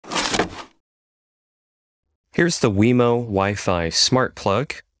Here's the Wemo Wi-Fi smart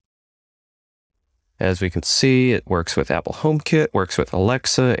plug. As we can see, it works with Apple HomeKit, works with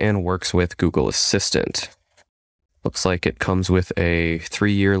Alexa, and works with Google Assistant. Looks like it comes with a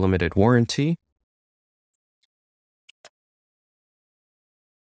 3-year limited warranty.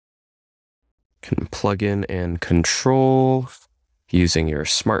 Can plug in and control using your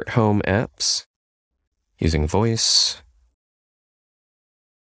smart home apps, using voice.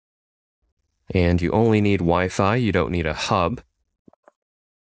 And you only need Wi-Fi, you don't need a hub.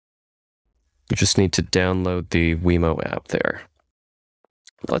 You just need to download the Wemo app there.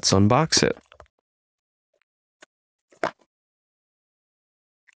 Let's unbox it.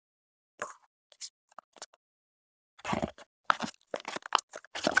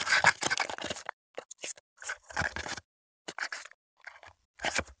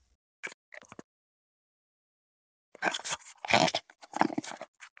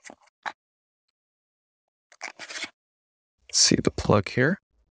 See the plug here.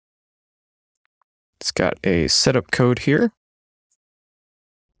 It's got a setup code here.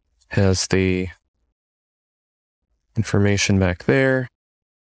 Has the information back there.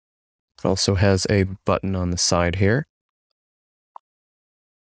 It also has a button on the side here.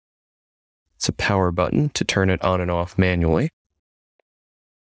 It's a power button to turn it on and off manually.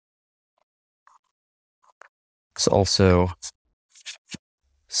 It's also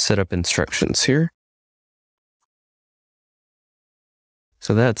setup instructions here.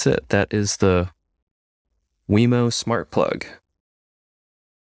 So that's it. That is the Wemo Smart Plug.